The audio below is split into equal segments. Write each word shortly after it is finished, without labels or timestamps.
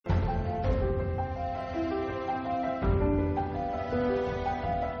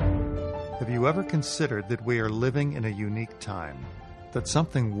Have you ever considered that we are living in a unique time, that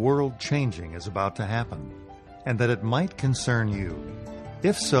something world-changing is about to happen, and that it might concern you?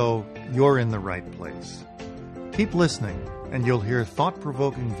 If so, you're in the right place. Keep listening, and you'll hear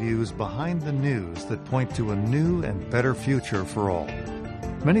thought-provoking views behind the news that point to a new and better future for all.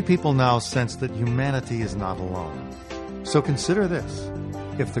 Many people now sense that humanity is not alone. So consider this.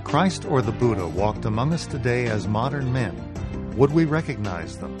 If the Christ or the Buddha walked among us today as modern men, would we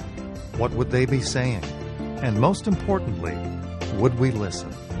recognize them? What would they be saying? And most importantly, would we listen?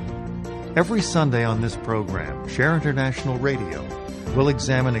 Every Sunday on this program, Share International Radio will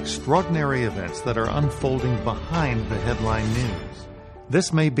examine extraordinary events that are unfolding behind the headline news.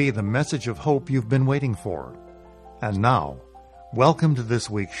 This may be the message of hope you've been waiting for. And now, welcome to this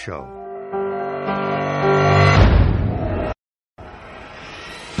week's show.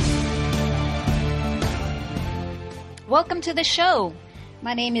 Welcome to the show.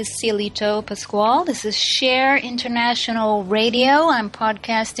 My name is Cielito Pascual. This is Share International Radio. I'm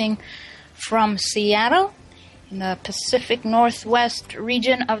podcasting from Seattle in the Pacific Northwest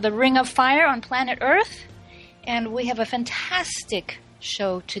region of the Ring of Fire on planet Earth. And we have a fantastic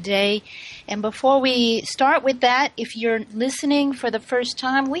show today. And before we start with that, if you're listening for the first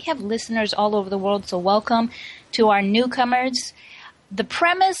time, we have listeners all over the world, so welcome to our newcomers. The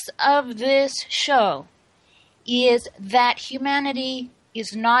premise of this show is that humanity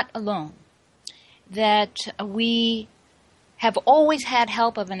is not alone, that we have always had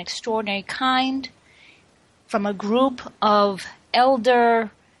help of an extraordinary kind from a group of elder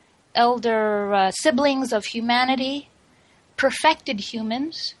siblings of humanity, perfected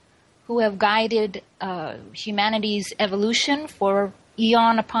humans who have guided humanity's evolution for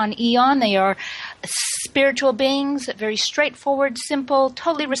eon upon eon. They are spiritual beings, very straightforward, simple,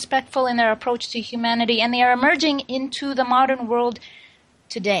 totally respectful in their approach to humanity, and they are emerging into the modern world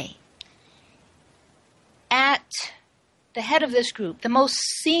today. At the head of this group, the most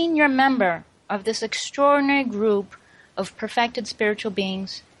senior member of this extraordinary group of perfected spiritual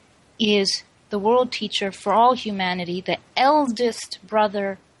beings is the world teacher for all humanity, the eldest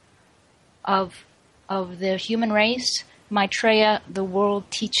brother of the human race, Maitreya, the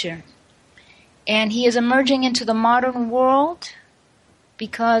world teacher. And he is emerging into the modern world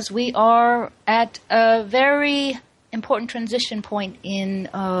because we are at a very important transition point in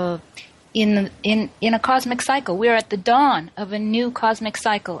a cosmic cycle. We are at the dawn of a new cosmic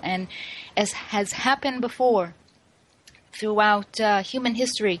cycle, and as has happened before throughout human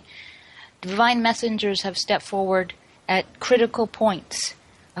history, divine messengers have stepped forward at critical points.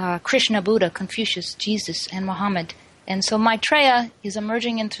 Krishna, Buddha, Confucius, Jesus, and Muhammad. And so Maitreya is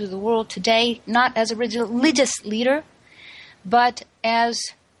emerging into the world today, not as a religious leader, but as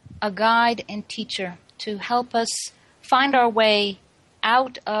a guide and teacher to help us find our way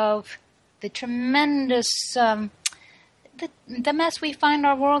out of the tremendous, the mess we find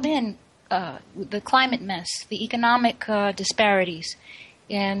our world in, the climate mess, the economic disparities.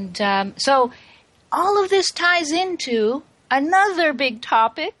 And so all of this ties into another big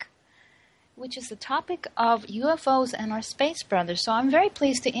topic, which is the topic of UFOs and our space brothers. So I'm very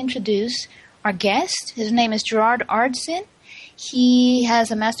pleased to introduce our guest. His name is Gerard Aartsen. He has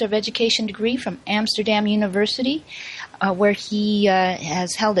a Master of Education degree from Amsterdam University, where he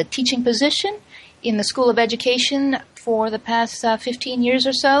has held a teaching position in the School of Education for the past 15 years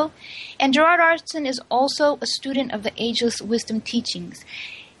or so. And Gerard Aartsen is also a student of the Ageless Wisdom Teachings.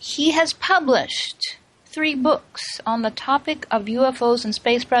 He has published 3 books on the topic of UFOs and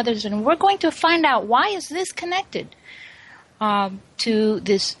space brothers, and we're going to find out why is this connected to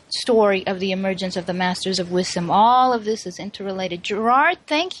this story of the emergence of the Masters of Wisdom. All of this is interrelated. Gerard,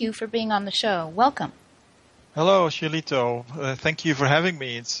 thank you for being on the show. Welcome. Hello, Cielito. Thank you for having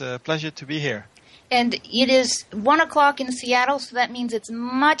me. It's a pleasure to be here. And it is 1 o'clock in Seattle, so that means it's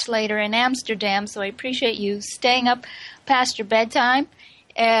much later in Amsterdam, so I appreciate you staying up past your bedtime.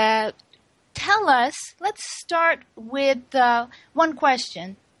 Tell us, let's start with one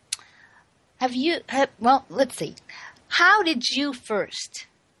question. Let's see. How did you first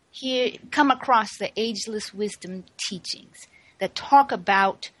come across the Ageless Wisdom Teachings that talk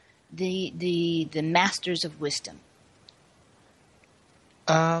about the Masters of Wisdom?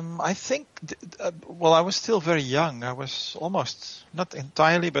 I think, I was still very young. I was almost, not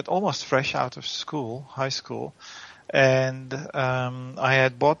entirely, but almost fresh out of school, high school. And I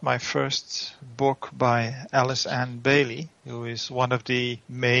had bought my first book by Alice Ann Bailey, who is one of the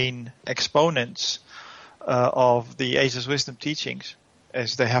main exponents of the Ageless Wisdom Teachings,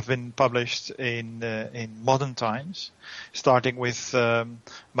 as they have been published in modern times, starting with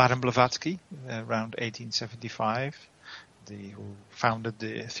Madame Blavatsky around 1875. who founded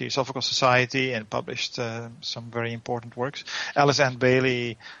the Theosophical Society and published some very important works. Alice Ann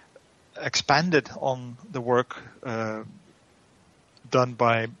Bailey expanded on the work done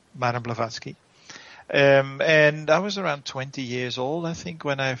by Madame Blavatsky. And I was around 20 years old, I think,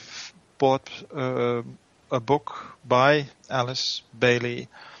 when I bought a book by Alice Bailey,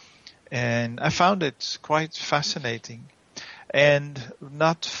 and I found it quite fascinating. And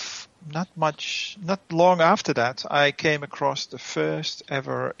not long after that, I came across the first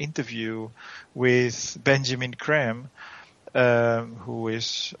ever interview with Benjamin Creme, who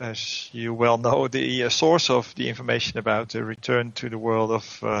is, as you well know, the source of the information about the return to the world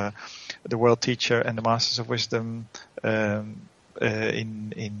of the World Teacher and the Masters of Wisdom in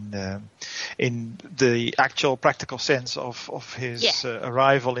the actual practical sense of his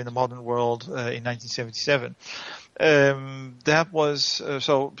arrival in the modern world in 1977. That was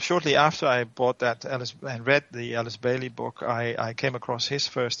so. Shortly after I bought that and read the Alice Bailey book, I came across his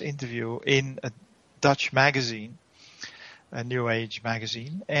first interview in a Dutch magazine, a New Age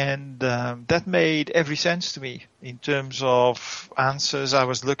magazine, and that made every sense to me in terms of answers I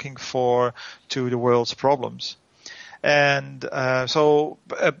was looking for to the world's problems. And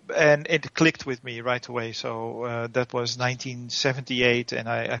and it clicked with me right away. So that was 1978, and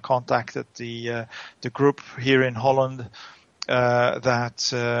I contacted the group here in Holland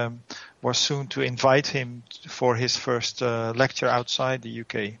that was soon to invite him for his first lecture outside the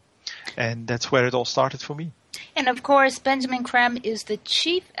UK, and that's where it all started for me. And of course, Benjamin Creme is the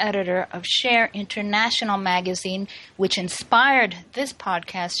chief editor of Share International magazine, which inspired this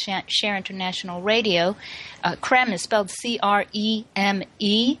podcast, Share International Radio. Creme is spelled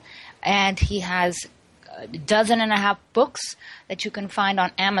C-R-E-M-E, and he has a dozen and a half books that you can find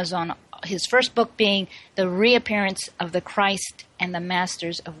on Amazon. His first book being The Reappearance of the Christ and the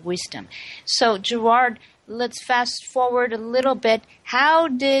Masters of Wisdom. So, Gerard, let's fast forward a little bit. How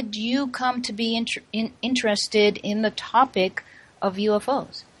did you come to be interested in the topic of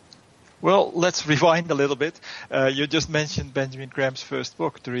UFOs? Well, let's rewind a little bit. You just mentioned Benjamin Creme's first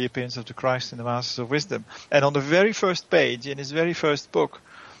book, The Reappearance of the Christ and the Masters of Wisdom. And on the very first page, in his very first book,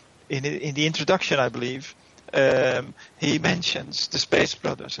 in the introduction, I believe, he mentions the Space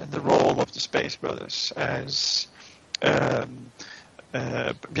Brothers and the role of the Space Brothers as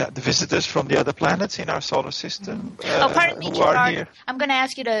the visitors from the other planets in our solar system. Pardon me, Gerard. I'm going to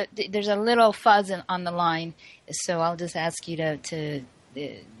ask you to. There's a little fuzz on the line, so I'll just ask you to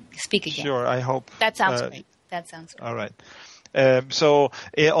speak again. Sure, I hope. That sounds great. All right. So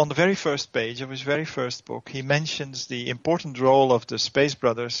on the very first page of his very first book, he mentions the important role of the Space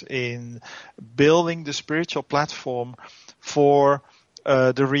Brothers in building the spiritual platform for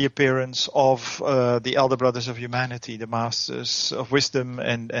the reappearance of the Elder Brothers of Humanity, the Masters of Wisdom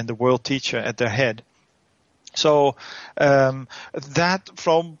and the World Teacher at their head. So that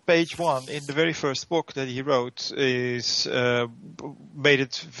from page 1 in the very first book that he wrote is made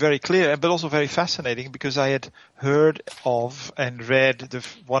it very clear, but also very fascinating, because I had heard of and read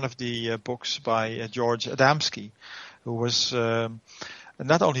one of the books by George Adamski, who was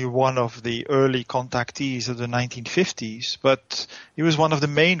not only one of the early contactees of the 1950s, but he was one of the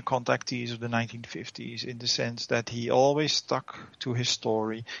main contactees of the 1950s in the sense that he always stuck to his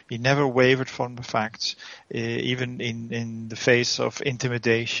story. He never wavered from the facts, even in the face of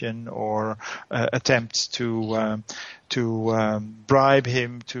intimidation or attempts to bribe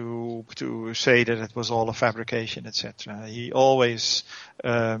him to say that it was all a fabrication, etc. He always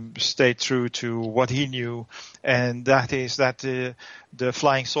stayed true to what he knew, and that is that the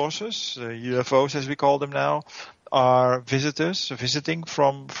flying saucers, UFOs as we call them now, are visitors visiting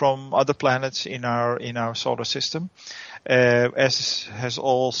from other planets in our solar system, as has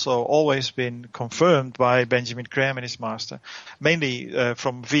also always been confirmed by Benjamin Creme and his master, mainly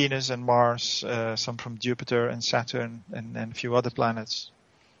from Venus and Mars, some from Jupiter and Saturn and a few other planets.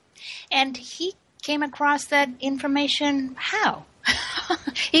 And he came across that information how?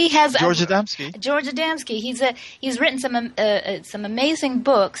 He has George Adamski. George Adamski. He's written some amazing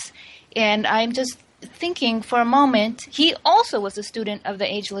books, and I'm just thinking for a moment. He also was a student of the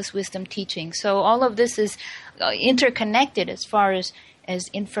Ageless Wisdom teaching, so all of this is interconnected as far as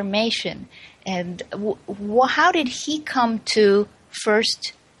information. And how did he come to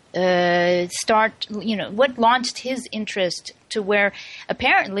first start? What launched his interest to where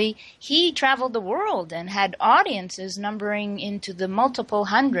apparently he traveled the world and had audiences numbering into the multiple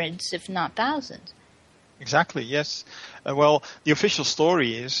hundreds, if not thousands. Exactly, yes. Well, the official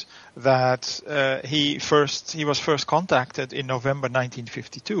story is that he was first contacted in November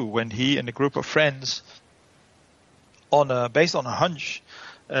 1952 when he and a group of friends, based on a hunch,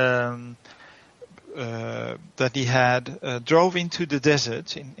 that he had drove into the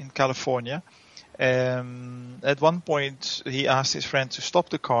desert in California. At one point, he asked his friend to stop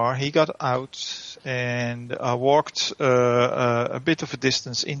the car. He got out and walked a bit of a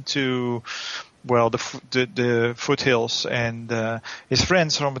distance into, the foothills. And his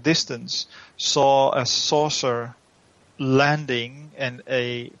friends from a distance saw a saucer landing and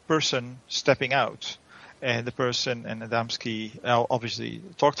a person stepping out. And the person and Adamski obviously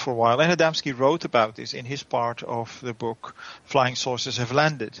talked for a while. And Adamski wrote about this in his part of the book, Flying Saucers Have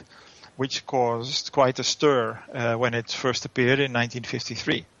Landed, which caused quite a stir when it first appeared in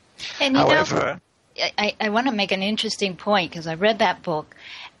 1953. And however, I want to make an interesting point, because I read that book,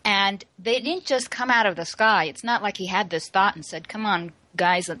 and they didn't just come out of the sky. It's not like he had this thought and said, come on,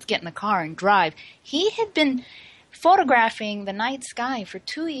 guys, let's get in the car and drive. He had been photographing the night sky for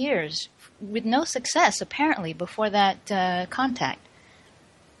 2 years with no success, apparently, before that contact.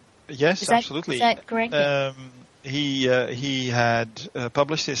 Yes, absolutely. Is that correct? He had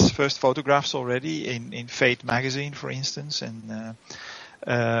published his first photographs already in Fate magazine, for instance, and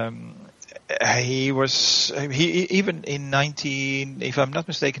he even in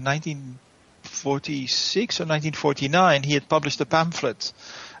 1946 or 1949, he had published a pamphlet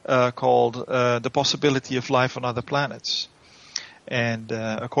called "The Possibility of Life on Other Planets." And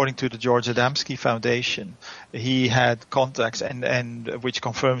according to the George Adamski Foundation, he had contacts, and which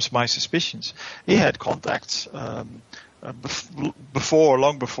confirms my suspicions. He had contacts long before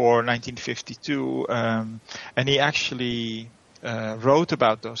 1952, and he actually wrote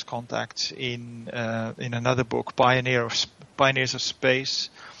about those contacts in another book, Pioneers of Space,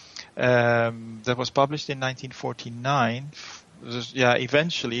 that was published in 1949.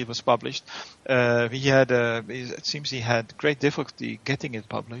 Eventually it was published. It seems he had great difficulty getting it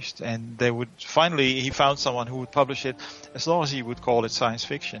published, and he found someone who would publish it as long as he would call it science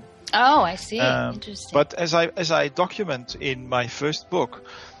fiction. Oh, I see. Interesting. But as I document in my first book,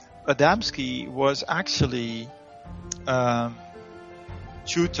 Adamski was actually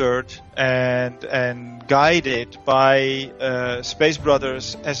tutored and guided by Space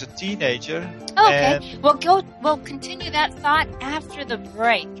Brothers as a teenager. Okay, we'll continue that thought after the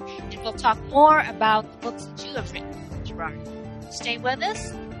break, and we'll talk more about the books that you have written, Gerard. Stay with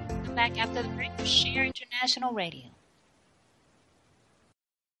us. Come back after the break for Share International Radio.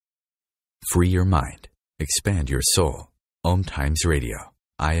 Free your mind. Expand your soul. OMTimes Radio.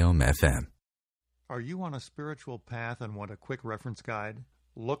 IOM FM. Are you on a spiritual path and want a quick reference guide?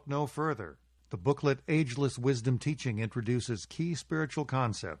 Look no further. The booklet Ageless Wisdom Teaching introduces key spiritual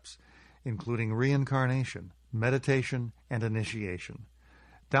concepts, including reincarnation, meditation, and initiation.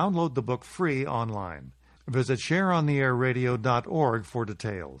 Download the book free online. Visit shareontheairradio.org for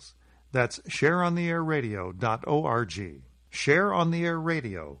details. That's shareontheairradio.org.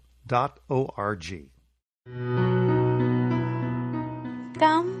 shareontheairradio.org.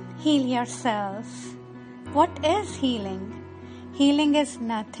 Come heal yourself. What is healing? Healing is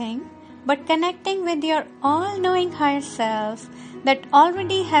nothing but connecting with your all-knowing higher self that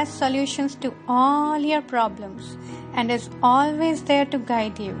already has solutions to all your problems and is always there to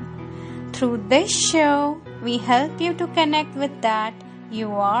guide you. Through this show, we help you to connect with that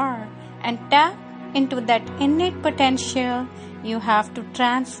you are and tap into that innate potential you have to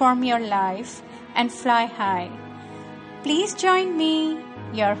transform your life and fly high. Please join me,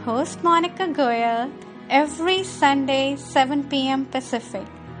 your host Monica Goyal, every Sunday, 7 p.m. Pacific.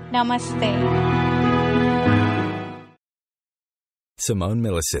 Namaste. Simone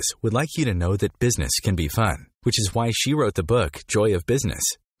Milasas would like you to know that business can be fun, which is why she wrote the book, Joy of Business.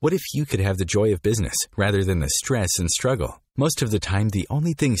 What if you could have the joy of business rather than the stress and struggle? Most of the time, the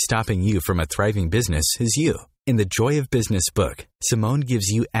only thing stopping you from a thriving business is you. In the Joy of Business book, Simone gives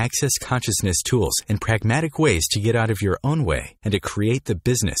you access consciousness tools and pragmatic ways to get out of your own way and to create the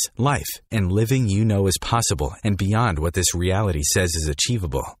business, life, and living you know is possible and beyond what this reality says is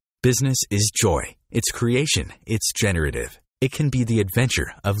achievable. Business is joy. It's creation. It's generative. It can be the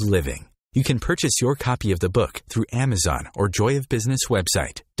adventure of living. You can purchase your copy of the book through Amazon or Joy of Business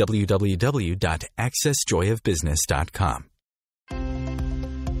website, www.accessjoyofbusiness.com.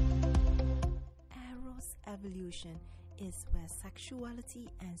 Evolution is where sexuality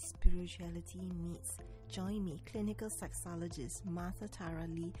and spirituality meets. Join me, clinical sexologist Martha Tara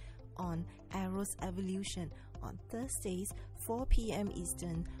Lee, on Eros Evolution on Thursdays, 4 p.m.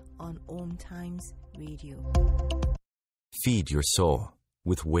 Eastern on OMTimes Radio. Feed your soul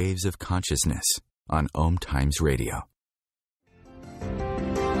with waves of consciousness on OMTimes Radio.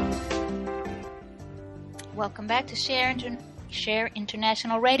 Welcome back to Share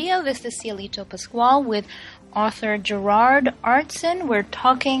International Radio. This is Cielito Pascual with author Gerard Aartsen. We're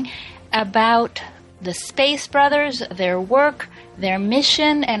talking about the Space Brothers, their work, their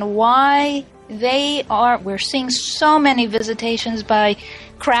mission, and why we're seeing so many visitations by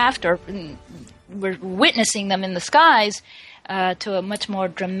craft, or we're witnessing them in the skies, to a much more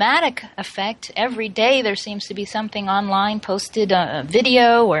dramatic effect. Every day there seems to be something online posted,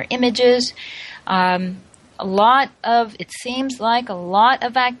 video or images. It seems like a lot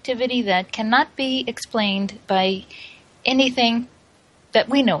of activity that cannot be explained by anything that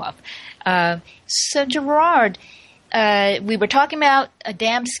we know of. So Gerard, we were talking about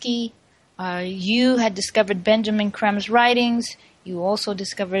Adamski. You had discovered Benjamin Crem's writings. You also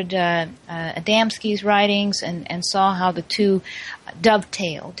discovered Adamski's writings and saw how the two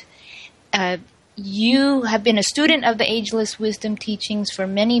dovetailed. You have been a student of the Ageless Wisdom teachings for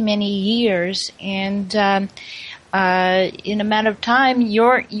many, many years, and in a matter of time,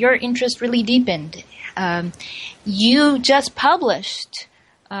 your interest really deepened. You just published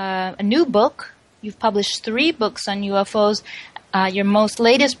a new book. You've published 3 books on UFOs. Your most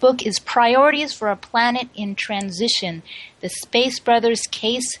latest book is Priorities for a Planet in Transition, The Space Brothers'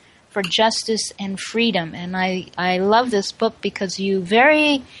 Case for Justice and Freedom. And I love this book because you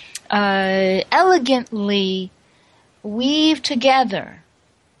very elegantly weave together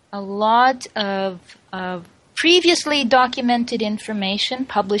a lot of previously documented information,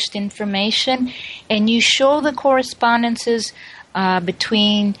 published information, and you show the correspondences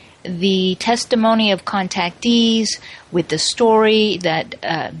between the testimony of contactees with the story that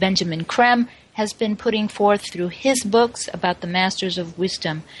Benjamin Crem has been putting forth through his books about the Masters of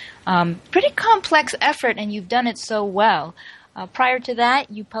Wisdom. Pretty complex effort, and you've done it so well. Prior to that,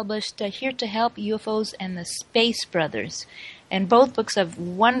 you published Here to Help, UFOs and the Space Brothers. And both books have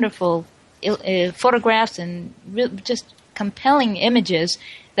wonderful photographs and just compelling images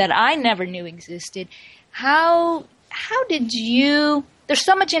that I never knew existed. How did you... There's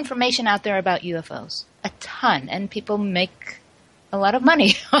so much information out there about UFOs, a ton, and people make a lot of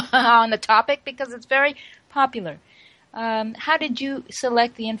money on the topic because it's very popular. How did you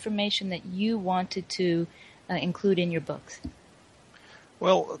select the information that you wanted to include in your books?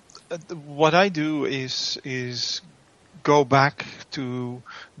 Well, what I do is go back to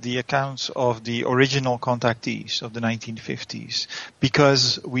the accounts of the original contactees of the 1950s,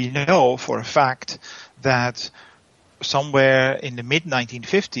 because we know for a fact that somewhere in the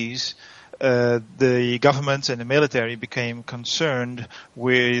mid-1950s, the government and the military became concerned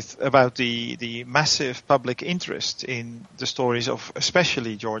about the massive public interest in the stories of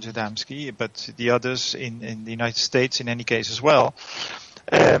especially George Adamski, but the others in the United States in any case as well.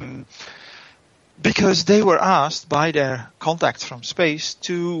 Because they were asked by their contacts from space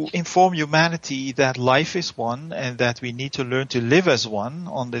to inform humanity that life is one and that we need to learn to live as one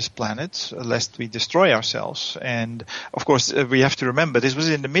on this planet lest we destroy ourselves. And of course, we have to remember this was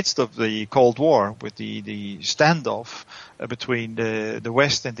in the midst of the Cold War with the standoff between the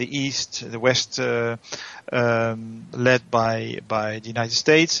West and the East. The West led by the United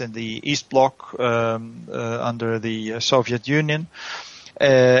States and the East Bloc under the Soviet Union.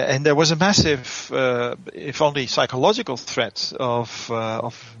 And there was a massive, if only psychological threat of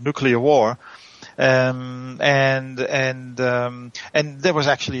nuclear war, and there was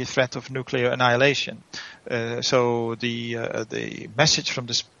actually a threat of nuclear annihilation. So the message from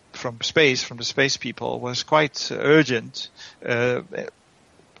the space people was quite urgent,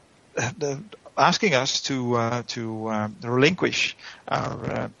 asking us to relinquish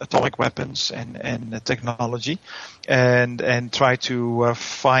our atomic weapons and technology, and try to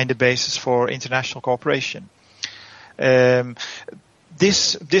find a basis for international cooperation.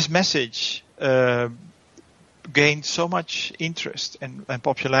 This message gained so much interest and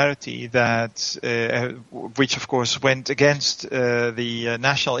popularity that, which of course went against the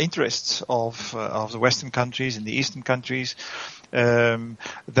national interests of the Western countries and the Eastern countries.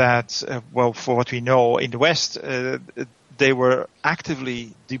 Well, for what we know in the West, they were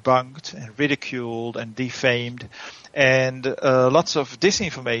actively debunked and ridiculed and defamed, and lots of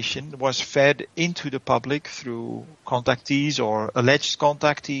disinformation was fed into the public through contactees or alleged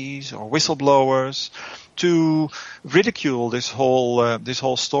contactees or whistleblowers to ridicule this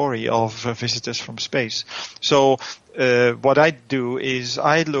whole story of visitors from space. So what I do is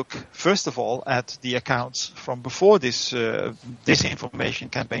I look first of all at the accounts from before this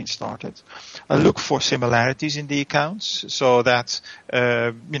disinformation campaign started. I look for similarities in the accounts, so that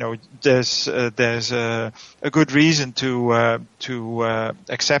there's a good reason to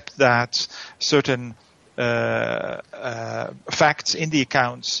accept that certain facts in the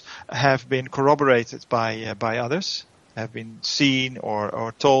accounts have been corroborated by others. have been seen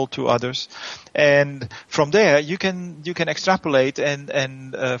or told to others, and from there you can extrapolate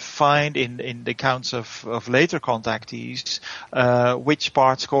and find in the accounts of later contactees which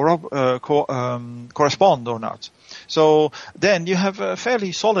parts correspond or not. So then you have a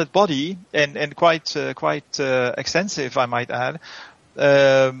fairly solid body and quite extensive, I might add,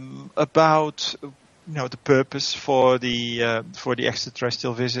 about the purpose for the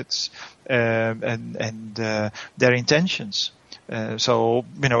extraterrestrial visits and their intentions. So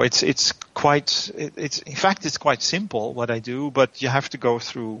it's quite simple what I do, but you have to go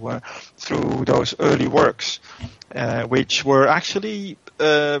through those early works, which were actually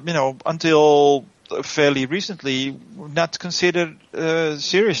until fairly recently not considered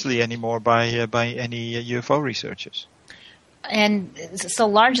seriously anymore by any UFO researchers. And so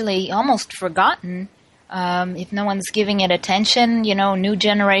largely almost forgotten. If no one's giving it attention, new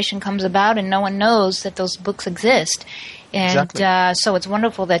generation comes about and no one knows that those books exist. And exactly. So it's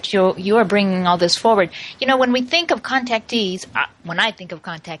wonderful that you are bringing all this forward. When we think of contactees, when I think of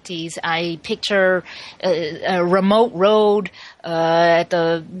contactees, I picture a remote road at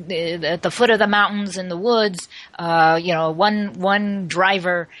the foot of the mountains in the woods. One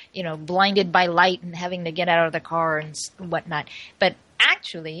driver, blinded by light and having to get out of the car and whatnot. But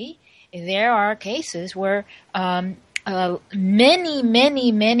actually, there are cases where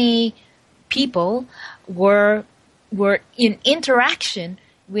many people were in interaction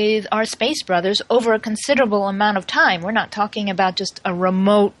with our space brothers over a considerable amount of time. We're not talking about just a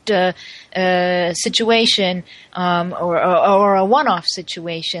remote situation or a one-off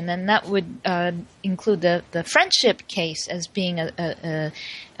situation, and that would include the friendship case as being a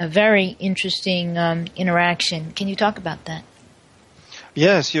very interesting interaction. Can you talk about that?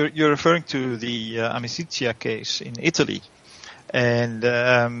 Yes, you're referring to the Amicizia case in Italy, and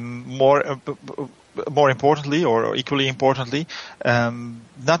more importantly, or equally importantly,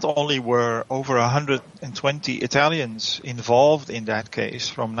 not only were over 120 Italians involved in that case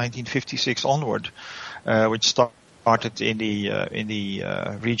from 1956 onward, which started in the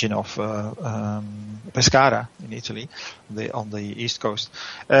region of Pescara in Italy, on the east coast,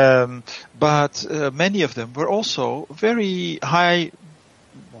 but many of them were also very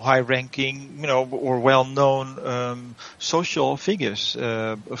high-ranking, or well-known social figures.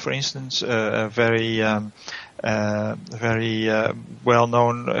 For instance, a very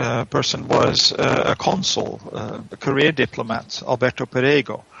well-known person was a consul, a career diplomat, Alberto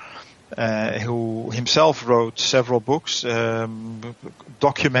Perego, who himself wrote several books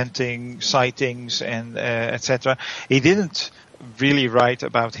documenting sightings and etc. He didn't really write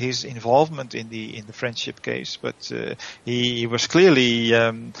about his involvement in the friendship case, but he was clearly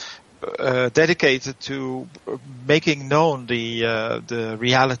dedicated to making known the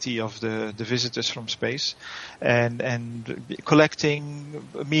reality of the visitors from space, and collecting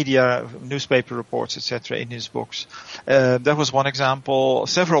media, newspaper reports, etc. in his books. That was one example.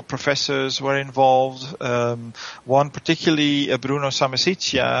 Several professors were involved. One particularly, Bruno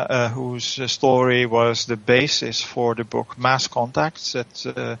Samiciccia, whose story was the basis for the book Mass Contacts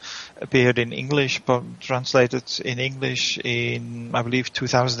that appeared in English, translated in English in, I believe,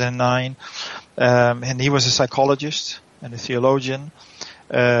 2009. And he was a psychologist and a theologian.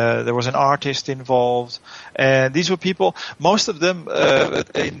 There was an artist involved, and these were people, most of them,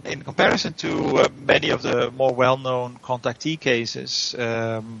 in comparison to many of the more well-known contactee cases,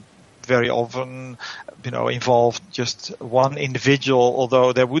 very often, involved just one individual,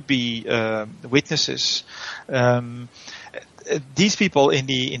 although there would be witnesses. These people in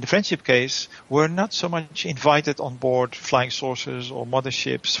the friendship case were not so much invited on board flying saucers or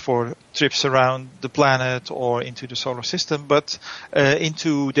motherships for trips around the planet or into the solar system, but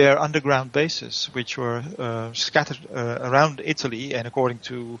into their underground bases, which were scattered around Italy, and according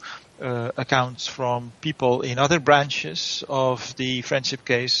to accounts from people in other branches of the friendship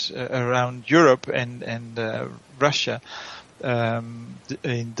case around Europe and Russia,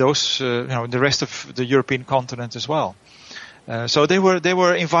 in those, the rest of the European continent as well. So they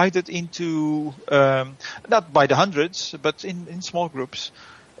were invited into, not by the hundreds, but in small groups,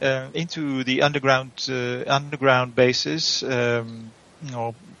 into the underground bases.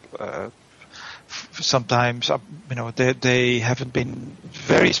 Sometimes, they haven't been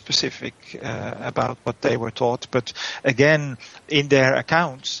very specific about what they were taught, but again, in their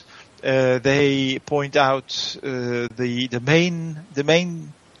accounts, they point out the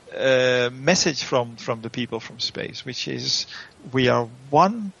main message from the people from space, which is, we are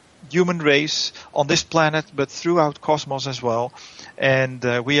one human race on this planet, but throughout cosmos as well. And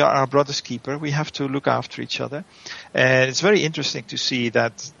we are our brother's keeper. We have to look after each other. And it's very interesting to see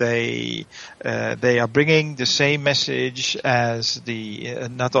that they are bringing the same message as the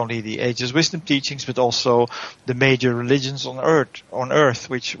not only the Ageless Wisdom teachings, but also the major religions on Earth,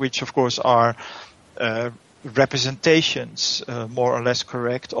 which of course are representations, more or less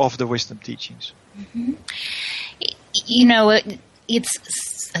correct, of the wisdom teachings. Mm-hmm.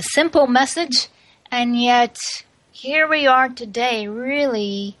 It's a simple message, and yet here we are today,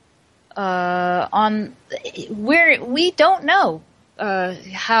 really we don't know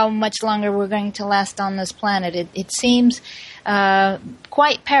how much longer we're going to last on this planet. It seems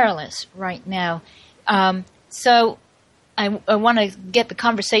quite perilous right now. So I want to get the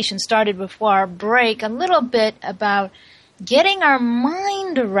conversation started before our break a little bit about getting our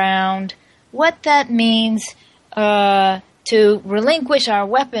mind around what that means to relinquish our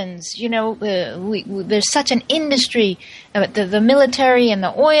weapons. There's such an industry, the military and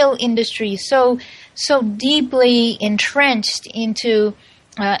the oil industry, so deeply entrenched into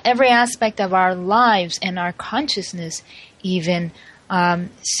every aspect of our lives and our consciousness even.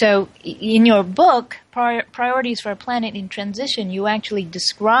 So in your book, Priorities for a Planet in Transition, you actually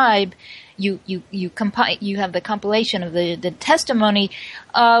describe, you have the compilation of the testimony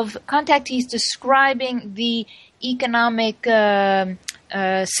of contactees describing the economic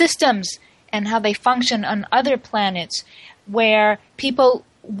systems and how they function on other planets where people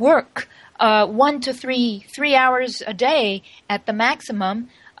work 1 to 3 hours a day at the maximum,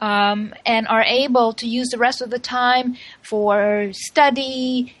 and are able to use the rest of the time for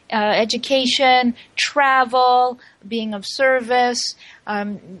study, education, travel, being of service,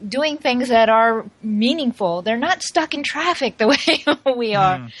 doing things that are meaningful. They're not stuck in traffic the way we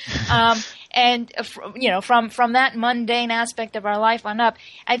are. And from that mundane aspect of our life on up,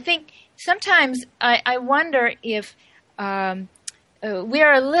 I think sometimes I wonder if we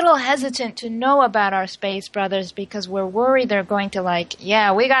are a little hesitant to know about our space brothers because we're worried they're going to we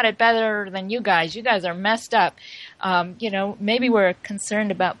got it better than you guys. You guys are messed up. Maybe we're concerned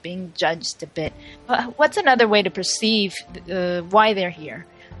about being judged a bit. What's another way to perceive why they're here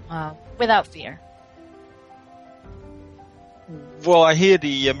without fear? Well, I hear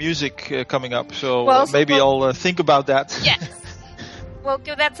the music coming up, so maybe I'll think about that. Yes. We'll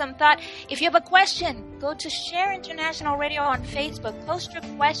give that some thought. If you have a question, go to Share International Radio on Facebook. Post your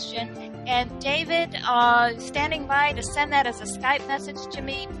question. And David, standing by to send that as a Skype message to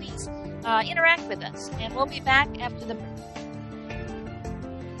me. Please interact with us. And we'll be back after the break.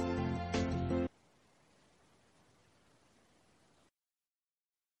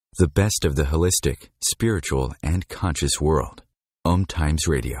 The best of the holistic, spiritual, and conscious world. OMTimes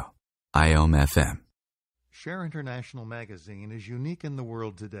Radio. IOM FM. Share International Magazine is unique in the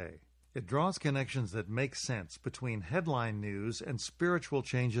world today. It draws connections that make sense between headline news and spiritual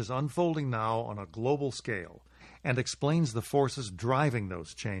changes unfolding now on a global scale, and explains the forces driving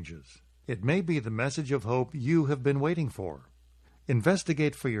those changes. It may be the message of hope you have been waiting for.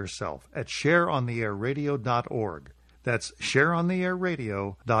 Investigate for yourself at shareontheairradio.org. That's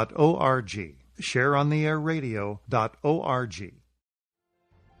shareontheairradio.org. shareontheairradio.org.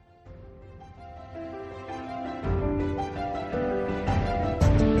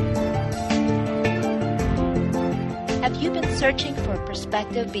 Have you been searching for a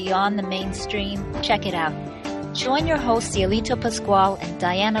perspective beyond the mainstream? Check it out. Join your hosts Cielito Pascual and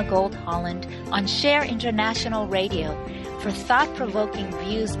Diana Gold Holland on Share International Radio for thought-provoking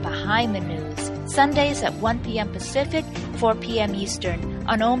views behind the news, Sundays at 1 p.m. Pacific, 4 p.m. Eastern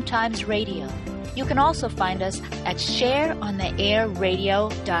on OMTimes Radio. You can also find us at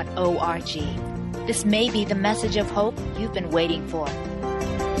shareontheairradio.org. This may be the message of hope you've been waiting for.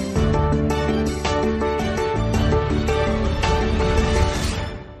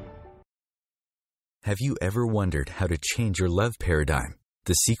 Have you ever wondered how to change your love paradigm?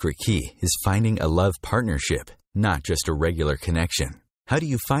 The secret key is finding a love partnership, not just a regular connection. How do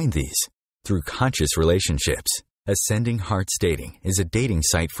you find these? Through conscious relationships. Ascending Hearts Dating is a dating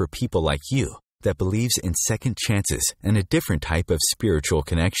site for people like you that believes in second chances and a different type of spiritual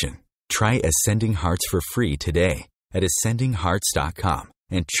connection. Try Ascending Hearts for free today at ascendinghearts.com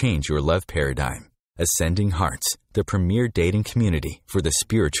and change your love paradigm. Ascending Hearts, the premier dating community for the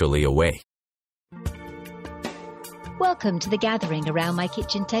spiritually awake. Welcome to The Gathering Around My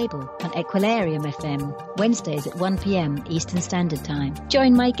Kitchen Table on Equilarium FM, Wednesdays at 1 p.m. Eastern Standard Time.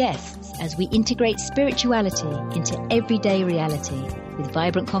 Join my guests as we integrate spirituality into everyday reality with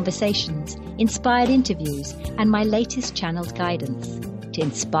vibrant conversations, inspired interviews, and my latest channeled guidance. to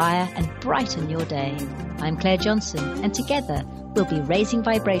inspire and brighten your day. I'm Claire Johnson, and together we'll be raising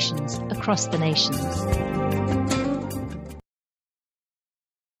vibrations across the nations.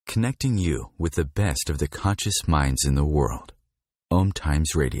 Connecting you with the best of the conscious minds in the world.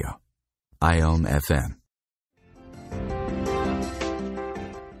 OMTimes Radio. IOM FM.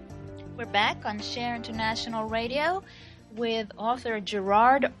 We're back on Share International Radio with author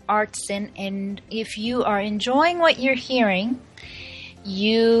Gerard Aartsen, and if you are enjoying what you're hearing,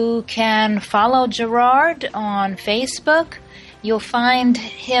 you can follow Gerard on Facebook. You'll find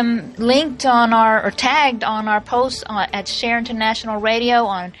him linked on or tagged on our posts at Share International Radio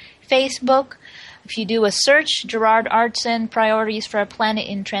on Facebook. If you do a search, Gerard Aartsen, Priorities for a Planet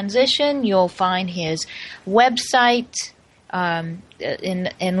in Transition, you'll find his website, and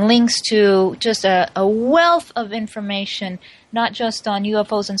links to just a wealth of information, not just on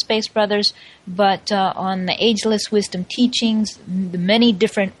UFOs and Space Brothers, but on the Ageless Wisdom teachings, the many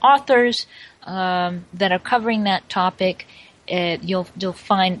different authors that are covering that topic. You'll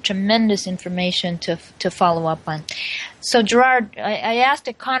find tremendous information to follow up on. So, Gerard, I asked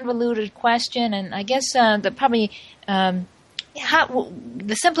a convoluted question, and I guess the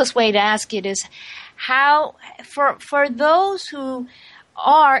simplest way to ask it is how, for those who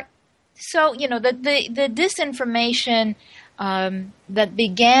are, so, the disinformation that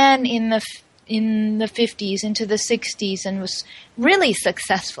began in the 50s into the 60s and was really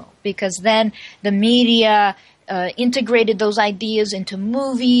successful, because then the media integrated those ideas into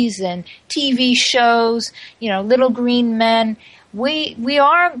movies and TV shows, Little Green Men. We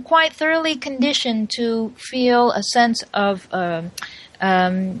are quite thoroughly conditioned to feel a sense of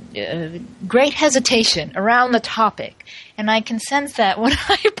great hesitation around the topic, and I can sense that when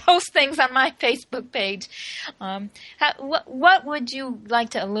I post things on my Facebook page. What would you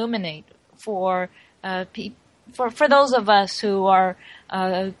like to illuminate for those of us who are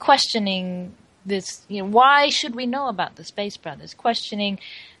questioning this? Why should we know about the Space Brothers? Questioning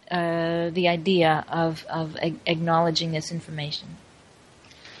the idea of acknowledging this information.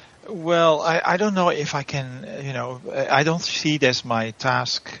 Well, I don't know if I can, I don't see it as my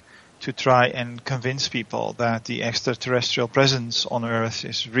task to try and convince people that the extraterrestrial presence on Earth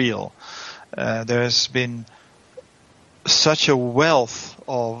is real. There's been such a wealth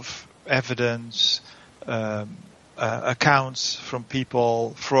of evidence, accounts from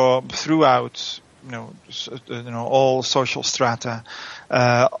people from throughout, all social strata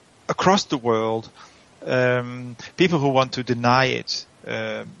across the world. People who want to deny it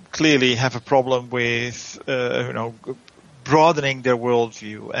clearly have a problem with broadening their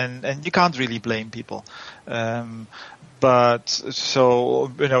worldview, and you can't really blame people. But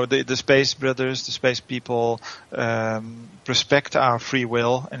so the Space Brothers, the Space people, respect our free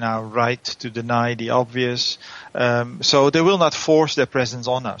will and our right to deny the obvious. So they will not force their presence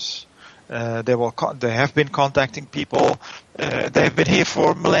on us. They have been contacting people. They have been here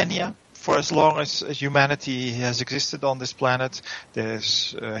for millennia. For as long as humanity has existed on this planet,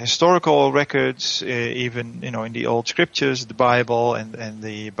 there's historical records, even in the old scriptures, the Bible and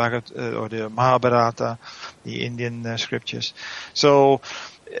the Bhagavad or the Mahabharata, the Indian scriptures. So,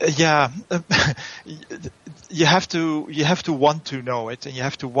 you have to want to know it, and you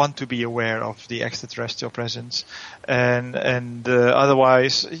have to want to be aware of the extraterrestrial presence, and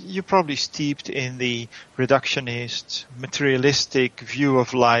otherwise you're probably steeped in the reductionist, materialistic view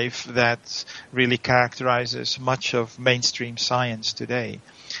of life that really characterizes much of mainstream science today.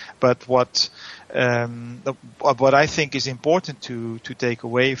 But what I think is important to take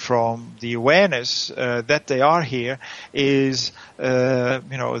away from the awareness that they are here is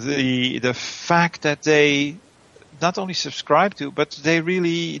the fact that they not only subscribe to, but they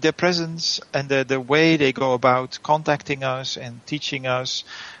really, their presence and the way they go about contacting us and teaching us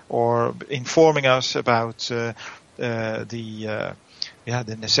or informing us about the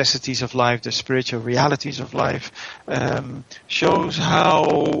necessities of life, the spiritual realities of life, shows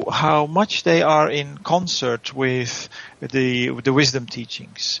how much they are in concert with the wisdom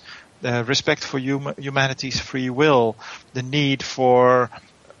teachings, the respect for humanity's free will, the need for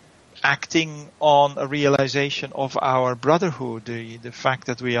acting on a realization of our brotherhood, the fact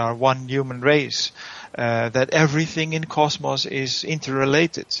that we are one human race, that everything in cosmos is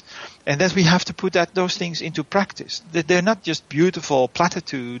interrelated, and that we have to put those things into practice. That they're not just beautiful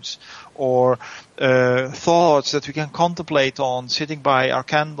platitudes or thoughts that we can contemplate on sitting by our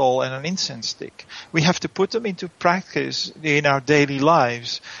candle and an incense stick. We have to put them into practice in our daily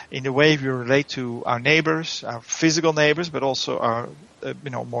lives, in the way we relate to our neighbors, our physical neighbors, but also our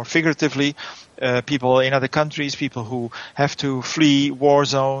more figuratively, people in other countries, people who have to flee war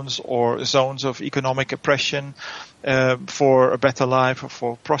zones or zones of economic oppression for a better life or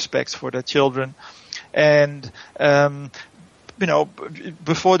for prospects for their children. And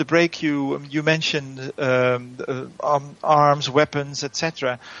before the break, you mentioned arms, weapons,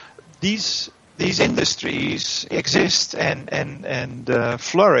 etc. These industries exist and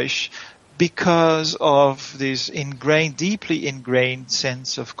flourish because of this deeply ingrained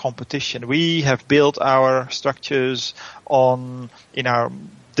sense of competition. We have built our structures in our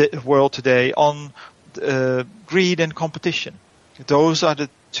world today on greed and competition. Those are the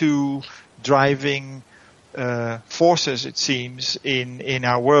two driving forces, it seems, in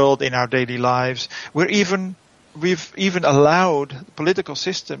our world, in our daily lives. We've even allowed political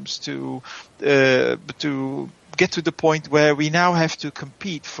systems to get to the point where we now have to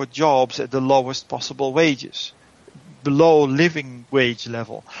compete for jobs at the lowest possible wages, below living wage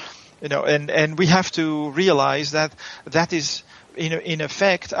level. And we have to realize that is in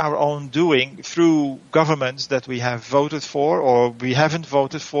effect our own doing through governments that we have voted for or we haven't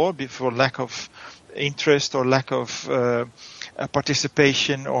voted for lack of interest or lack of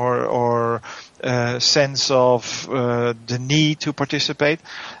participation or sense of the need to participate.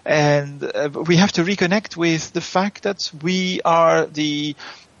 And we have to reconnect with the fact that we are the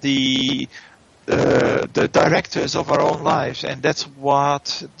directors of our own lives, and that's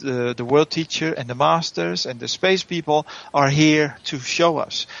what the world teacher and the masters and the space people are here to show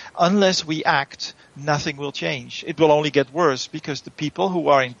us. Unless we act, nothing will change. It will only get worse because the people who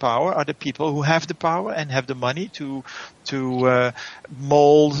are in power are the people who have the power and have the money to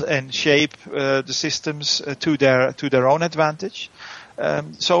mold and shape the systems to their own advantage.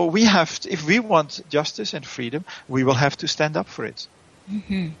 So we have to, if we want justice and freedom, we will have to stand up for it.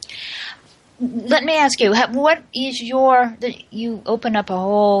 Mm-hmm. Let me ask you, what is you open up a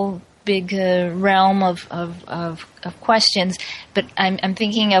whole big realm of questions, but I'm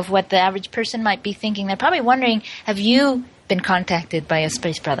thinking of what the average person might be thinking. They're probably wondering, have you been contacted by a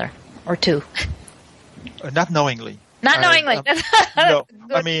space brother or two? Not knowingly. Not knowingly. No.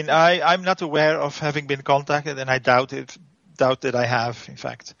 I mean, I'm not aware of having been contacted, and I doubt that I have, in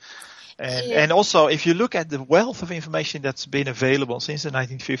fact. And also, if you look at the wealth of information that's been available since the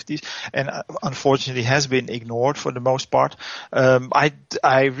 1950s, and unfortunately has been ignored for the most part, I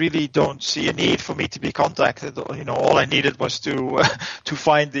really don't see a need for me to be contacted. All I needed was to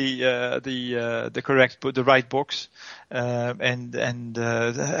find the right books, and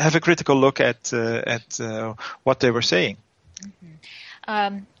have a critical look at what they were saying.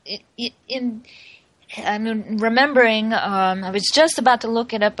 Mm-hmm. I'm remembering, I was just about to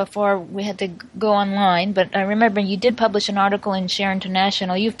look it up before we had to go online, but I remember you did publish an article in Share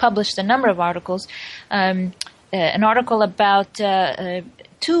International. You've published a number of articles, an article about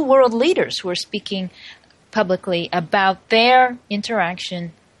two world leaders who are speaking publicly about their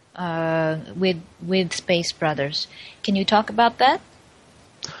interaction with Space Brothers. Can you talk about that?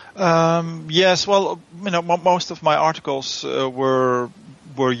 Yes, well, most of my articles were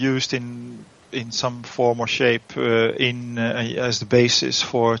used in some form or shape as the basis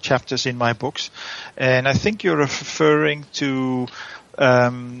for chapters in my books. And I think you're referring to,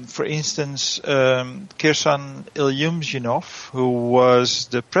 for instance, Kirsan Ilyumzhinov, who was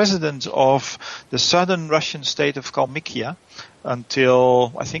the president of the southern Russian state of Kalmykia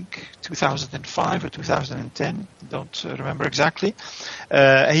until, I think, 2005 or 2010. Don't remember exactly.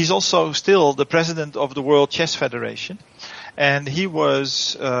 He's also still the president of the World Chess Federation. And he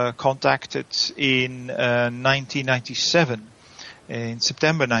was contacted in 1997, in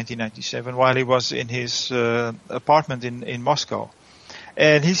September 1997, while he was in his apartment in Moscow.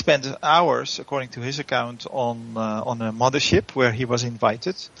 And he spent hours, according to his account, on a mothership where he was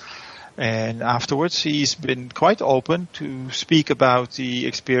invited. And afterwards, he's been quite open to speak about the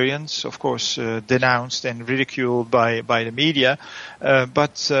experience, of course, denounced and ridiculed by the media.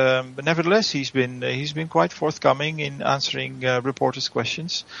 But nevertheless, he's been quite forthcoming in answering reporters'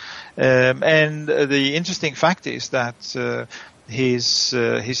 questions. And the interesting fact is that his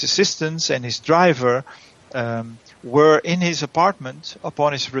assistants and his driver were in his apartment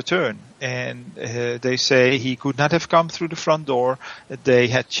upon his return, and they say he could not have come through the front door. They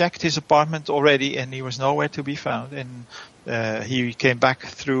had checked his apartment already, and he was nowhere to be found. And he came back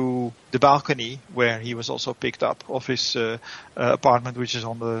through the balcony, where he was also picked up, of his apartment, which is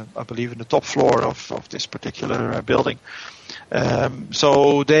on I believe, in the top floor of this particular building.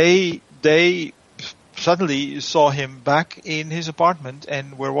 So they suddenly saw him back in his apartment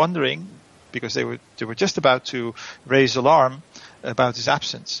and were wondering, because they were just about to raise alarm, about his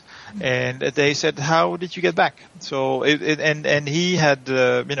absence, and they said, "How did you get back?" So and he had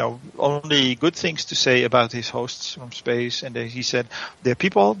only good things to say about his hosts from space, and he said they're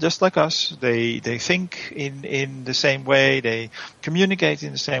people just like us. They think in the same way, they communicate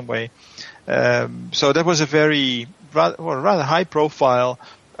in the same way. So that was a rather high profile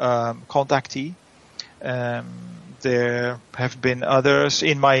contactee. There have been others.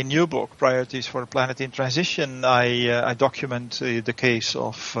 In my new book, Priorities for a Planet in Transition, I document the case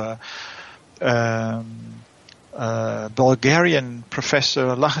of Bulgarian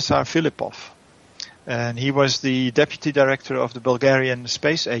professor Lazar Filipov. And he was the deputy director of the Bulgarian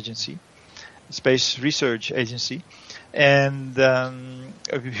Space Research Agency. And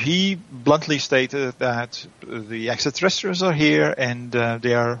he bluntly stated that the extraterrestrials are here and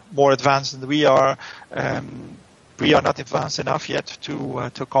they are more advanced than we are. We are not advanced enough yet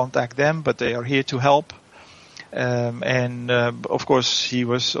to contact them, but they are here to help. Of course, he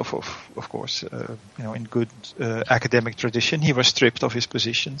was, in good academic tradition, he was stripped of his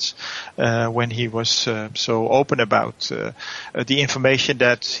positions when he was so open about the information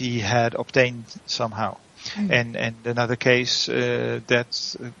that he had obtained somehow. Mm-hmm. And another case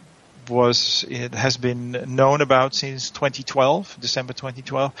that has been known about since 2012, December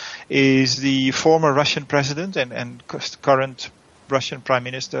 2012, is the former Russian president and current Russian Prime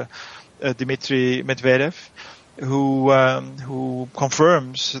Minister Dmitry Medvedev, who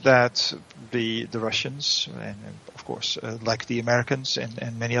confirms that the Russians, and of course, like the Americans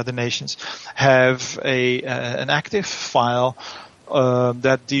and many other nations, have an active file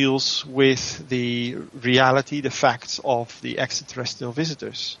that deals with the reality, the facts of the extraterrestrial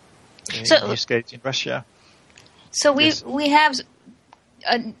visitors. In this case, in Russia. So we have,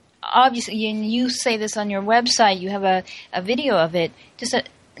 obviously, and you say this on your website, you have a video of it, just a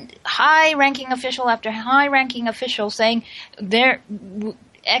high-ranking official after high-ranking official saying their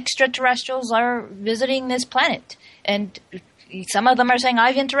extraterrestrials are visiting this planet. And some of them are saying,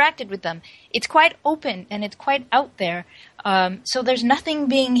 I've interacted with them. It's quite open and it's quite out there. So there's nothing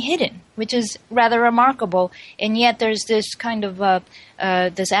being hidden, which is rather remarkable. And yet there's this kind of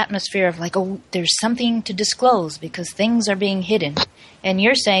this atmosphere of like, oh, there's something to disclose because things are being hidden. And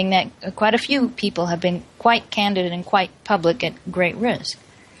you're saying that quite a few people have been quite candid and quite public at great risk.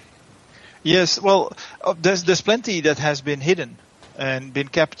 Yes, well, there's plenty that has been hidden and been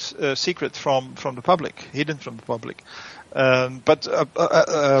kept secret from the public, hidden from the public. But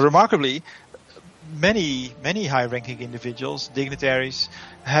remarkably, many high-ranking individuals, dignitaries,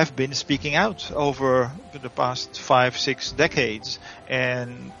 have been speaking out over the past 5-6 decades.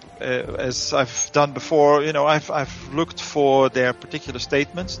 And as I've done before, I've looked for their particular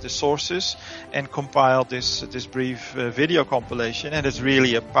statements, the sources, and compiled this brief video compilation. And it's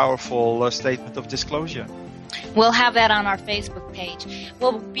really a powerful statement of disclosure. We'll have that on our Facebook page.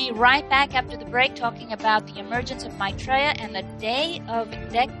 We'll be right back after the break talking about the emergence of Maitreya and the Day of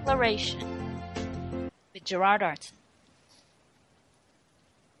Declaration with Gerard Aartsen.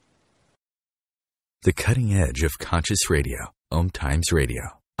 The cutting edge of conscious radio. OMTimes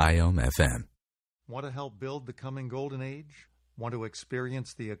Radio. IOM FM. Want to help build the coming golden age? Want to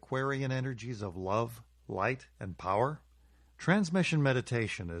experience the Aquarian energies of love, light, and power? Transmission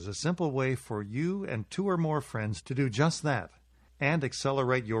meditation is a simple way for you and 2 or more friends to do just that and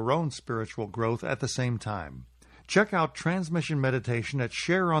accelerate your own spiritual growth at the same time. Check out transmission meditation at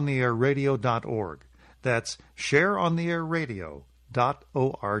shareontheairradio.org. That's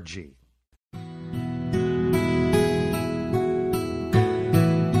shareontheairradio.org.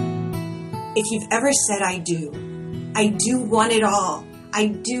 If you've ever said, I do want it all. I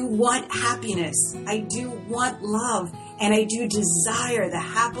do want happiness. I do want love. And I do desire the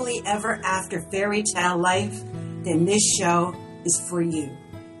happily ever after fairy tale life, then this show is for you.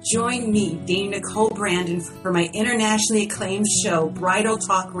 Join me, Dana Nicole Brandon, for my internationally acclaimed show, Bridal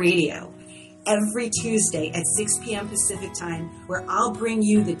Talk Radio, every Tuesday at 6 p.m. Pacific Time, where I'll bring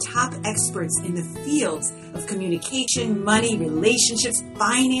you the top experts in the fields of communication, money, relationships,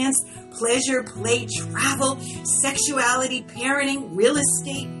 finance, pleasure, play, travel, sexuality, parenting, real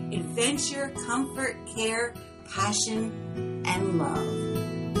estate, adventure, comfort, care, passion, and love.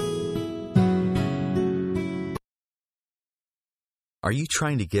 Are you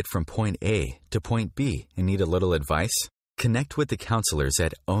trying to get from point A to point B and need a little advice? Connect with the counselors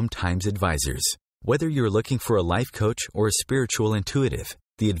at OMTimes Advisors. Whether you're looking for a life coach or a spiritual intuitive,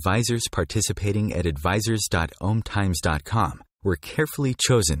 the advisors participating at advisors.omtimes.com were carefully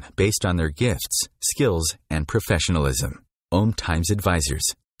chosen based on their gifts, skills, and professionalism. OMTimes Advisors,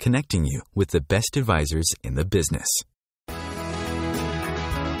 connecting you with the best advisors in the business.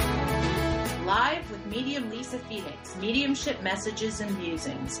 Live with medium Lisa Phoenix, mediumship messages and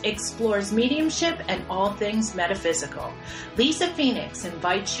musings, explores mediumship and all things metaphysical. Lisa Phoenix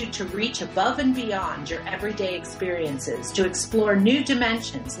invites you to reach above and beyond your everyday experiences, to explore new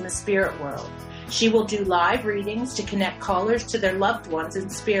dimensions in the spirit world. She will do live readings to connect callers to their loved ones in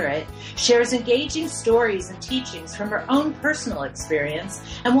spirit, shares engaging stories and teachings from her own personal experience,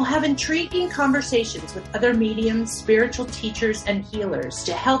 and will have intriguing conversations with other mediums, spiritual teachers, and healers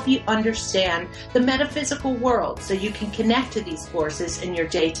to help you understand the metaphysical world so you can connect to these forces in your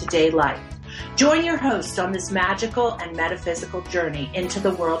day-to-day life. Join your host on this magical and metaphysical journey into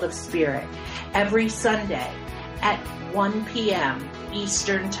the world of spirit every Sunday at 1 p.m.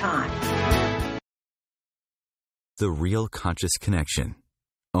 Eastern Time. The Real Conscious Connection.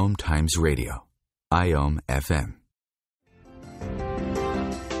 OMTimes Radio. IOM FM.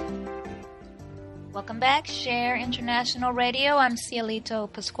 Welcome back, Share International Radio. I'm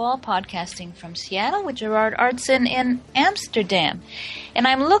Cielito Pascual, podcasting from Seattle with Gerard Aartsen in Amsterdam. And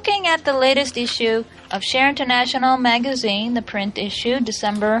I'm looking at the latest issue of Share International magazine, the print issue,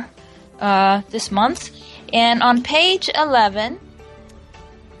 December this month. And on page 11,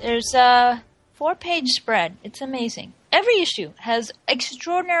 there's a 4-page spread. It's amazing. Every issue has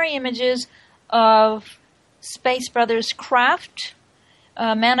extraordinary images of Space Brothers craft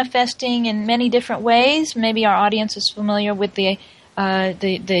manifesting in many different ways. Maybe our audience is familiar with the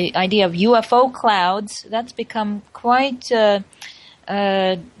idea of UFO clouds. That's become quite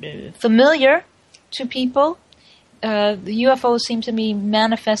familiar to people. The UFOs seem to be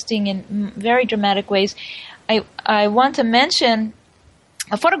manifesting in very dramatic ways. I want to mention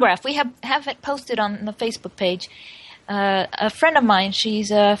a photograph. We have it posted on the Facebook page. A friend of mine,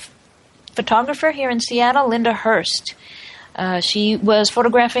 she's a photographer here in Seattle, Linda Hurst. She was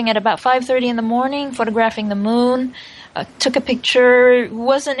photographing at about 5:30 in the morning, photographing the moon. Took a picture.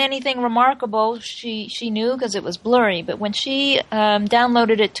 Wasn't anything remarkable, she knew, because it was blurry. But when she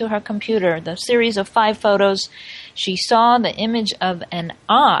downloaded it to her computer, the series of 5 photos, she saw the image of an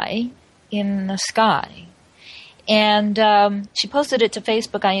eye in the sky. And she posted it to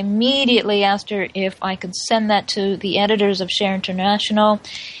Facebook. I immediately asked her if I could send that to the editors of Share International.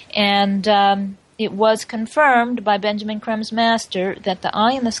 And it was confirmed by Benjamin Krem's master that the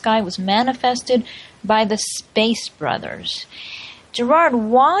eye in the sky was manifested by the Space Brothers. Gerard,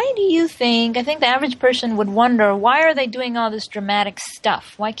 why do you think, I think the average person would wonder, why are they doing all this dramatic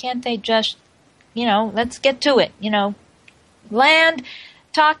stuff? Why can't they just, let's get to it, land,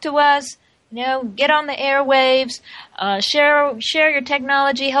 talk to us, get on the airwaves, share your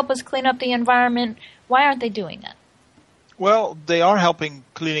technology, help us clean up the environment. Why aren't they doing that? Well, they are helping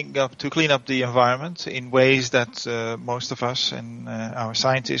clean up the environment in ways that most of us and our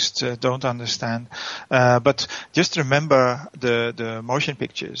scientists don't understand. But just remember the motion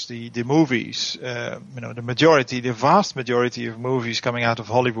pictures, the movies, the vast majority of movies coming out of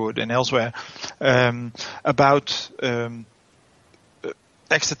Hollywood and elsewhere about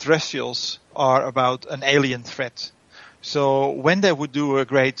extraterrestrials are about an alien threat. So when they would do a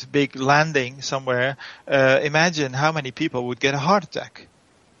great big landing somewhere, imagine how many people would get a heart attack,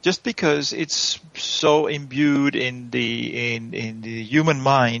 just because it's so imbued in the human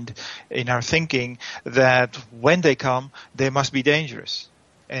mind, in our thinking, that when they come, they must be dangerous,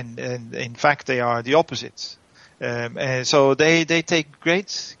 and in fact they are the opposites. And so they take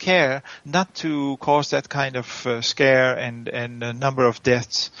great care not to cause that kind of scare and a number of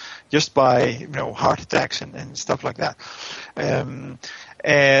deaths just by heart attacks and stuff like that.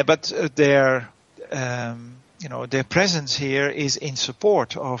 But their presence here is in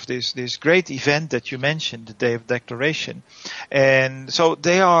support of this great event that you mentioned, the Day of Declaration, and so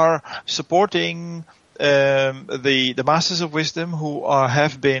they are supporting the Masters of Wisdom who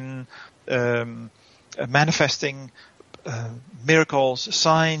have been manifesting miracles,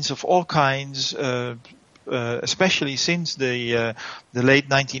 signs of all kinds, especially since the late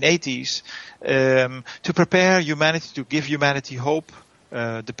 1980s, to prepare humanity, to give humanity hope,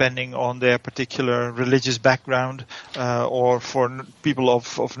 depending on their particular religious background, or for people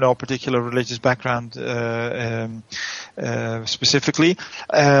of no particular religious background specifically,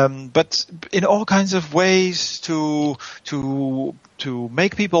 but in all kinds of ways to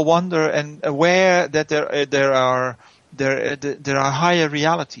make people wonder and aware that there are higher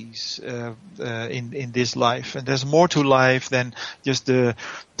realities in this life, and there's more to life than just the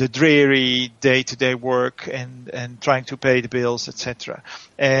dreary day-to-day work and trying to pay the bills, etc.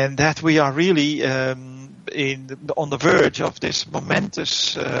 And that we are really on the verge of this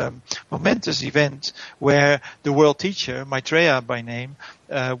momentous event where the world teacher, Maitreya by name,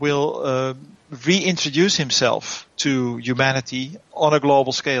 will reintroduce himself to humanity on a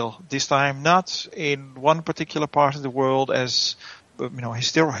global scale. This time not in one particular part of the world as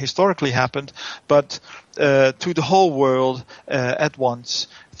historically happened, but to the whole world at once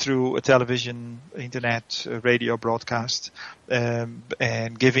through a television, internet, radio broadcast,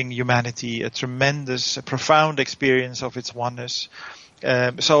 and giving humanity a tremendous, profound experience of its oneness.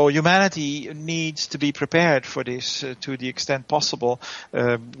 So humanity needs to be prepared for this to the extent possible.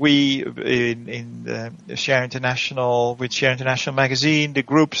 We in Share International, with Share International magazine, the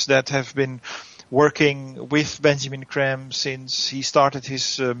groups that have been working with Benjamin Creme since he started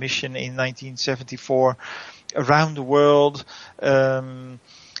his mission in 1974 around the world.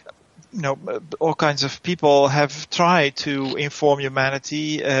 All kinds of people have tried to inform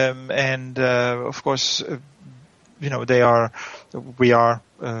humanity, and of course, we are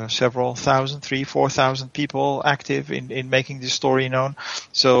several thousand, 3,000-4,000 people active in making this story known.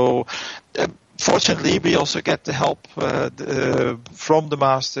 So, fortunately, we also get the help from the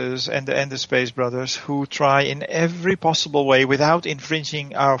Masters and the Space Brothers, who try in every possible way, without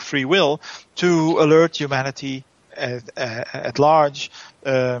infringing our free will, to alert humanity at large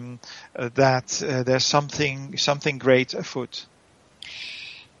that there's something great afoot.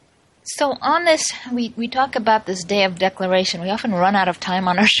 So on this, we talk about this Day of Declaration. We often run out of time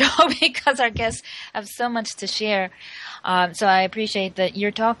on our show because our guests have so much to share. So I appreciate that you're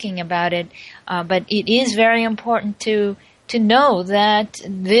talking about it. But it is very important to know that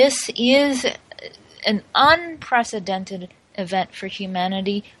this is an unprecedented event for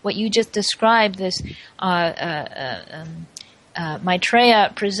humanity. What you just described, this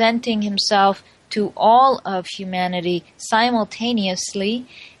Maitreya presenting himself to all of humanity simultaneously,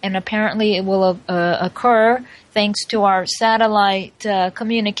 and apparently it will occur thanks to our satellite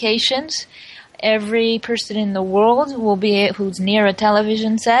communications. Every person in the world will be who's near a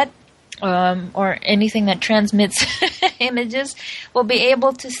television set or anything that transmits images will be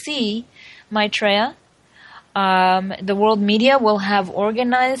able to see Maitreya. The world media will have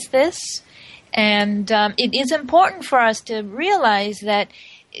organized this, and it is important for us to realize that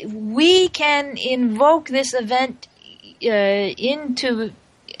we can invoke this event into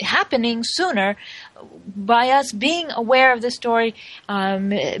happening sooner by us being aware of the story,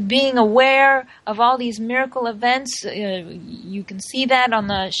 being aware of all these miracle events. You can see that on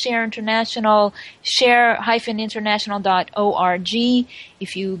the Share International, share-international.org.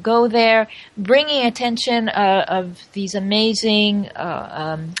 If you go there, bringing attention of these amazing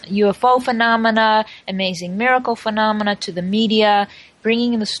UFO phenomena, amazing miracle phenomena to the media,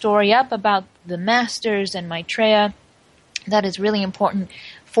 bringing the story up about the Masters and Maitreya. That is really important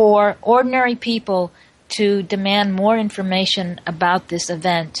for ordinary people to demand more information about this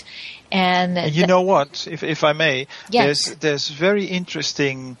event. And you know what, if I may, yes. there's very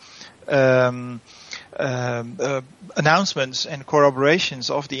interesting announcements and corroborations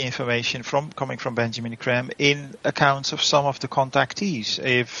of the information coming from Benjamin Creme in accounts of some of the contactees.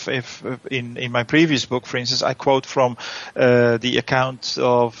 If in my previous book, for instance, I quote from the account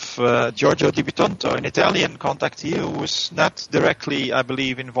of Giorgio Di Bitonto, an Italian contactee who was not directly, I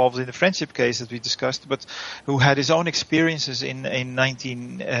believe, involved in the friendship case that we discussed, but who had his own experiences in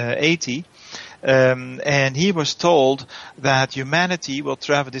 1980. And he was told that humanity will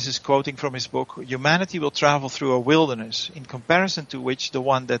travel, this is quoting from his book, humanity will travel through a wilderness, in comparison to which the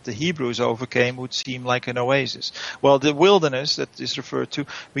one that the Hebrews overcame would seem like an oasis. Well, the wilderness that is referred to,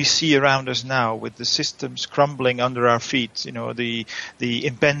 we see around us now with the systems crumbling under our feet, the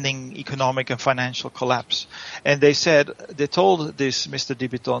impending economic and financial collapse. And they told this Mr. Di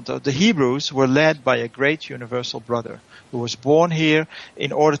Bitonto, the Hebrews were led by a great universal brother who was born here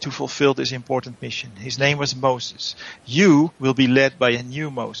in order to fulfill this important mission. His name was Moses. You will be led by a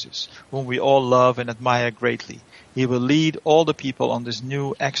new Moses, whom we all love and admire greatly. He will lead all the people on this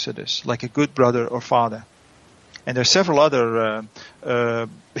new exodus like a good brother or father. And there are several other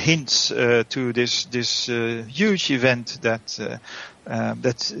hints to this huge event that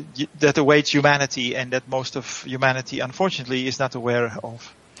awaits humanity, and that most of humanity, unfortunately, is not aware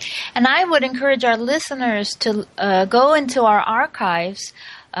of. And I would encourage our listeners to go into our archives,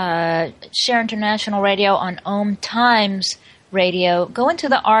 Share International Radio on OMTimes Radio. Go into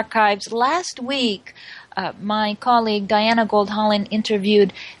the archives. Last week, my colleague Diana Gold-Holland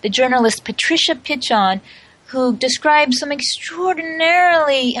interviewed the journalist Patricia Pichon, who described some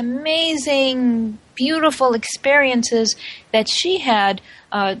extraordinarily amazing, beautiful experiences that she had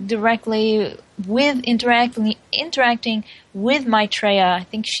directly with interacting with Maitreya. I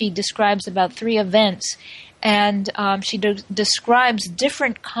think she describes about 3 events, and she describes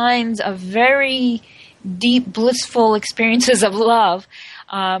different kinds of very deep, blissful experiences of love,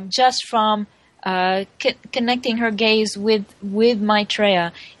 just from connecting her gaze with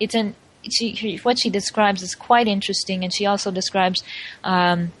Maitreya. What she describes is quite interesting, and she also describes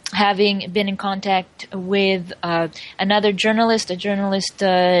having been in contact with another journalist,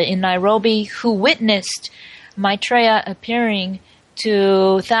 in Nairobi, who witnessed Maitreya appearing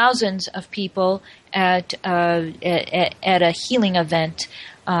to thousands of people at a healing event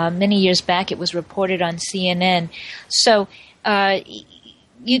many years back. It was reported on CNN. So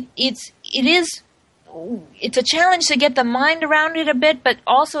it's a challenge to get the mind around it a bit, but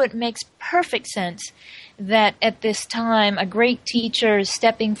also it makes perfect sense that at this time a great teacher is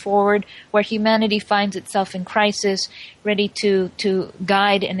stepping forward where humanity finds itself in crisis, ready to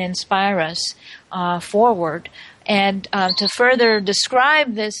guide and inspire us forward. And to further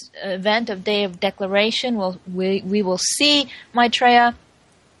describe this event of Day of Declaration, we will see Maitreya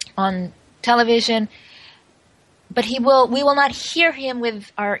on television, but we will not hear him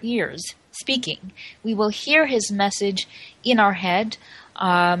with our ears speaking. We will hear his message in our head,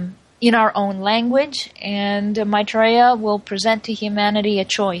 in our own language, and Maitreya will present to humanity a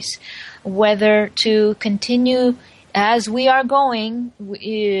choice whether to continue as we are going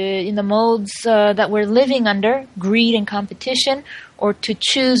in the modes that we're living under, greed and competition, or to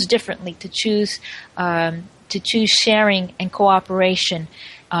choose differently, to choose sharing and cooperation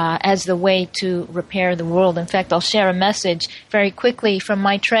as the way to repair the world. In fact, I'll share a message very quickly from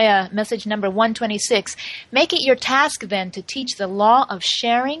Maitreya, message number 126. Make it your task then to teach the law of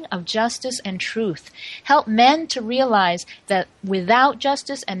sharing, of justice and truth. Help men to realize that without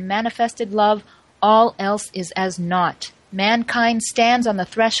justice and manifested love, all else is as naught. Mankind stands on the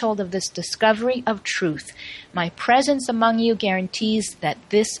threshold of this discovery of truth. My presence among you guarantees that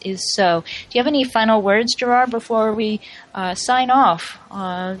this is so. Do you have any final words, Gerard, before we sign off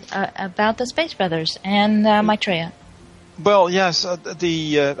about the Space Brothers and Maitreya? Well, yes.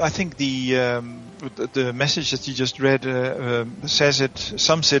 I think the message that you just read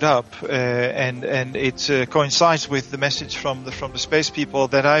sums it up, and it coincides with the message from the space people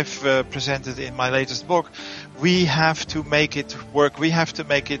that I've presented in my latest book. We have to make it work. We have to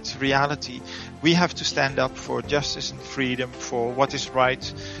make it reality. We have to stand up for justice and freedom, for what is right,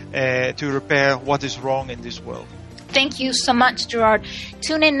 to repair what is wrong in this world. Thank you so much, Gerard.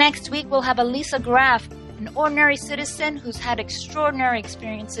 Tune in next week. We'll have Elisa Graf, an ordinary citizen who's had extraordinary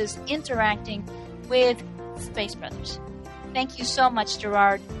experiences interacting with Space Brothers. Thank you so much,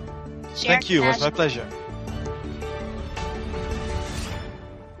 Gerard. Thank you. It was my pleasure.